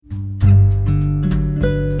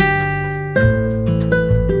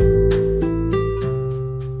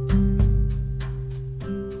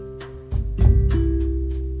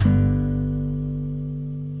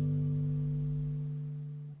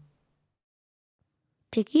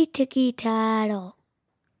Ticky ticky tattle.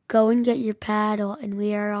 Go and get your paddle, and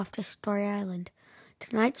we are off to Story Island.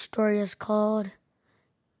 Tonight's story is called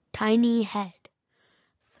Tiny Head.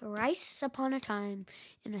 Thrice upon a time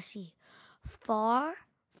in a sea, far,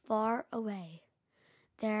 far away,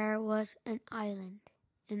 there was an island.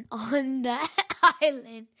 And on that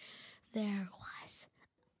island, there was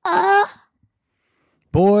a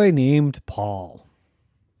boy named Paul,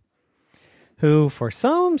 who, for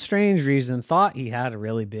some strange reason, thought he had a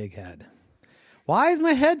really big head. "Why is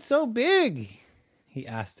my head so big?" he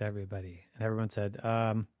asked everybody. And everyone said,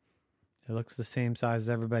 it looks the same size as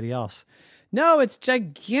everybody else. "No, it's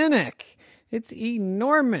gigantic. It's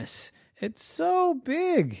enormous. It's so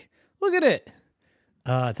big. Look at it."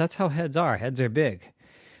 That's how heads are. Heads are big.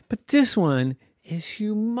 But this one is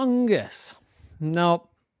humongous.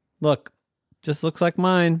 Nope. Look, just looks like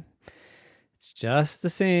mine. It's just the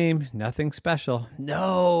same. Nothing special.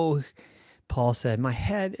 "No," Paul said, "my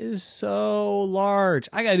head is so large.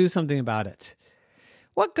 I got to do something about it.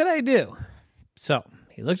 What could I do?" So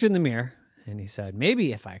he looked in the mirror and he said,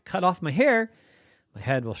 "Maybe if I cut off my hair, my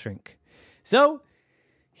head will shrink." So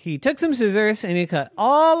he took some scissors and he cut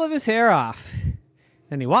all of his hair off.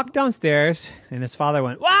 Then he walked downstairs and his father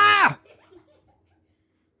went, "Wow!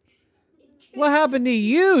 What happened to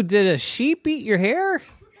you? Did a sheep eat your hair?"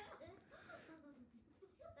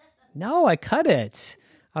 "No, I cut it.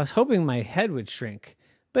 I was hoping my head would shrink,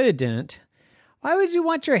 but it didn't." "Why would you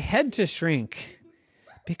want your head to shrink?"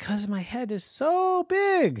 "Because my head is so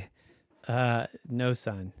big." No,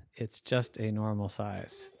 son. It's just a normal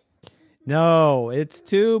size." "No, it's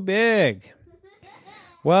too big."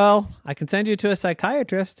 "Well, I can send you to a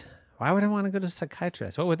psychiatrist." "Why would I want to go to a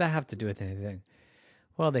psychiatrist? What would that have to do with anything?"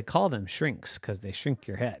 "Well, they call them shrinks because they shrink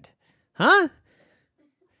your head." "Huh?"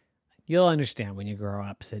 "You'll understand when you grow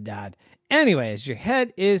up," said Dad. "Anyways, your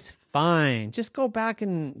head is fine. Just go back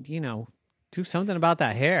and, do something about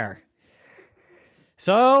that hair."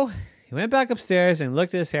 So he went back upstairs and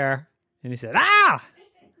looked at his hair and he said, "Ah,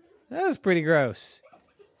 that was pretty gross."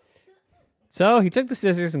 So he took the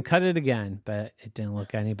scissors and cut it again, but it didn't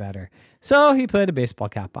look any better. So he put a baseball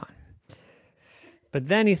cap on. But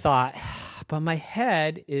then he thought, but my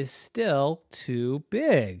head is still too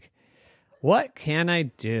big. What can I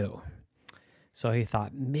do? So he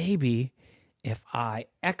thought, maybe if I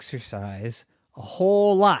exercise a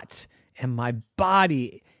whole lot and my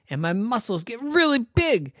body and my muscles get really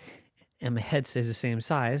big and my head stays the same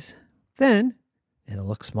size, then it'll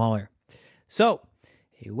look smaller. So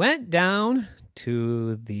he went down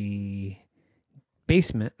to the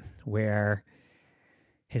basement where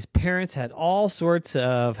his parents had all sorts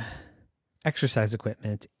of exercise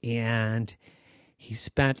equipment, and he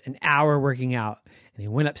spent an hour working out. And he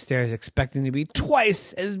went upstairs expecting to be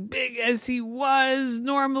twice as big as he was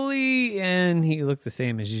normally, and he looked the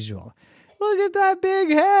same as usual. Look at that big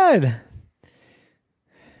head.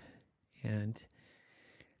 And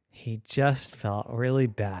he just felt really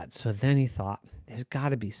bad. So then he thought, there's got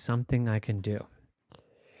to be something I can do.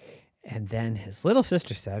 And then his little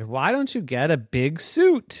sister said, "Why don't you get a big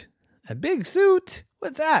suit?" "A big suit?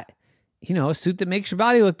 What's that?" A suit that makes your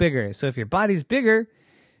body look bigger. So if your body's bigger,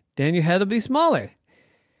 then your head will be smaller."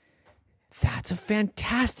 That's a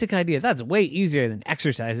fantastic idea. That's way easier than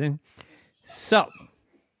exercising. So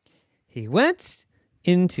he went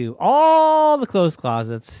into all the clothes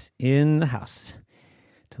closets in the house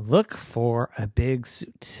to look for a big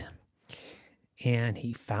suit. And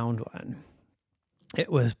he found one. It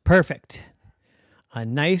was perfect. A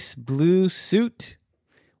nice blue suit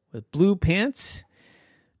with blue pants,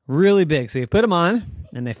 really big. So he put them on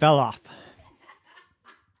and they fell off.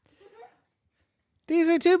 "These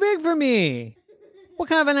are too big for me. What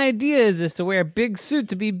kind of an idea is this to wear a big suit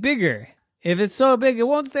to be bigger? If it's so big, it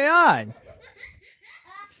won't stay on."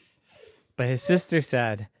 But his sister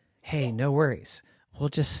said, "Hey, no worries. We'll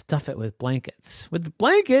just stuff it with blankets." "With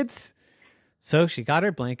blankets?" So she got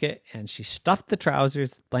her blanket and she stuffed the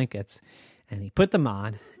trousers with blankets and he put them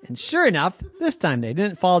on. And sure enough, this time they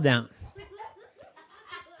didn't fall down.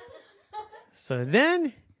 So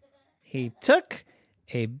then he took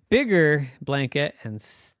a bigger blanket and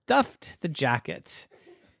stuffed the jacket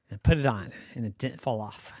and put it on, and it didn't fall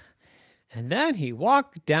off. And then he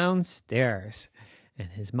walked downstairs and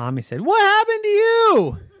his mommy said, "What happened to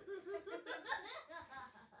you?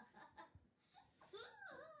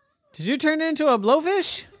 Did you turn into a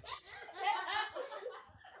blowfish?"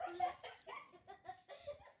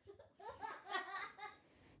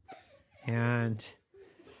 And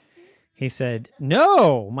he said,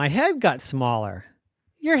 "No, my head got smaller."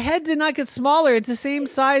 "Your head did not get smaller. It's the same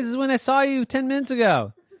size as when I saw you 10 minutes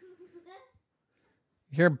ago."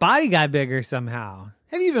 Your body got bigger somehow.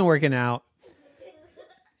 Have you been working out?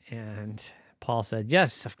 And Paul said,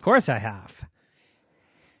 yes, of course I have.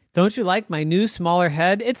 Don't you like my new smaller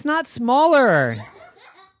head? It's not smaller.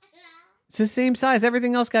 It's the same size.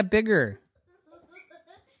 Everything else got bigger.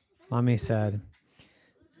 Mommy said.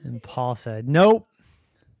 And Paul said, nope.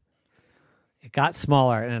 It got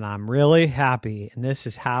smaller and I'm really happy. And this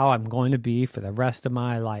is how I'm going to be for the rest of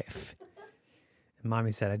my life. And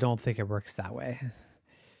Mommy said, I don't think it works that way.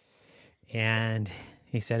 And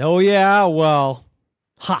he said, oh yeah, well,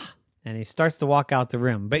 ha. And he starts to walk out the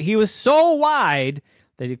room. But he was so wide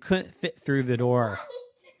that he couldn't fit through the door.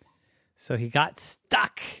 So he got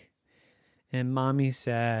stuck. And Mommy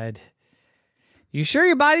said, you sure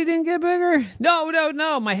your body didn't get bigger?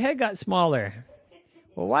 No, my head got smaller.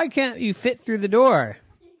 Well, why can't you fit through the door?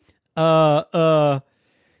 Would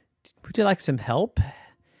you like some help?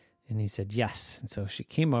 And he said, yes. And so she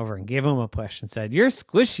came over and gave him a push and said, you're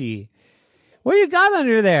squishy. What do you got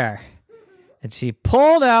under there? And she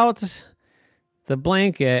pulled out the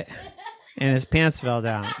blanket and his pants fell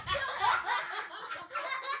down.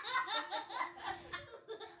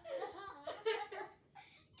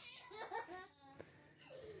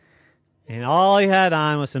 And all he had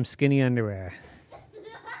on was some skinny underwear.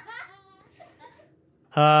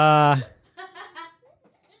 I'm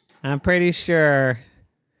pretty sure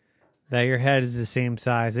that your head is the same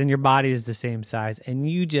size and your body is the same size and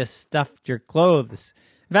you just stuffed your clothes.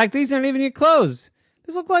 In fact, these aren't even your clothes.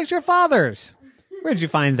 These look like your father's. Where'd you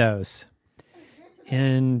find those?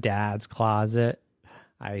 In Dad's closet.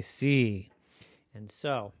 I see. And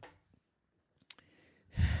so,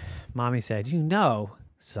 Mommy said, you know,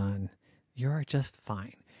 son, you're just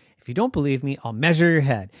fine. If you don't believe me, I'll measure your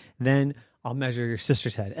head. Then I'll measure your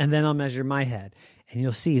sister's head. And then I'll measure my head. And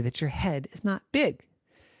you'll see that your head is not big.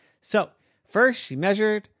 So, first she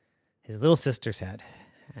measured his little sister's head.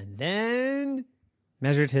 And then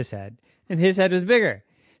measured his head. And his head was bigger.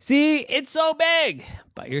 See, it's so big.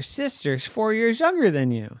 But your sister's 4 years younger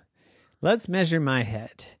than you. Let's measure my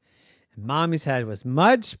head. And Mommy's head was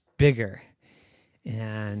much bigger.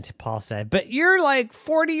 And Paul said, but you're like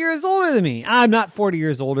 40 years older than me. I'm not 40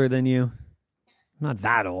 years older than you. I'm not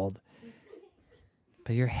that old.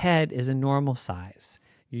 But your head is a normal size.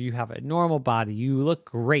 You have a normal body. You look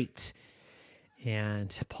great.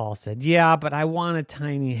 And Paul said, yeah, but I want a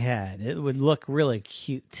tiny head. It would look really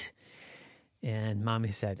cute. And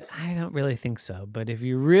Mommy said, I don't really think so. But if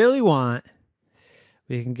you really want,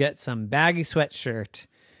 we can get some baggy sweatshirt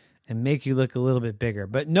and make you look a little bit bigger.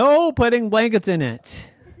 But no putting blankets in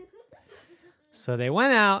it. So they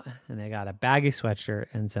went out and they got a baggy sweatshirt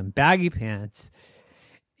and some baggy pants.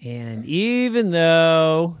 And even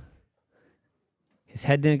though his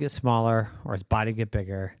head didn't get smaller or his body get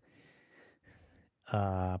bigger,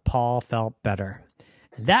 Paul felt better.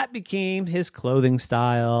 That became his clothing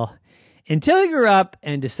style until he grew up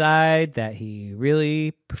and decided that he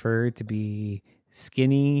really preferred to be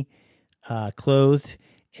skinny clothed.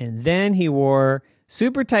 And then he wore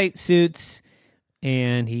super tight suits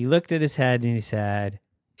and he looked at his head and he said,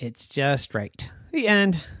 it's just right. The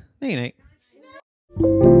end. Night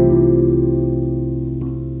night.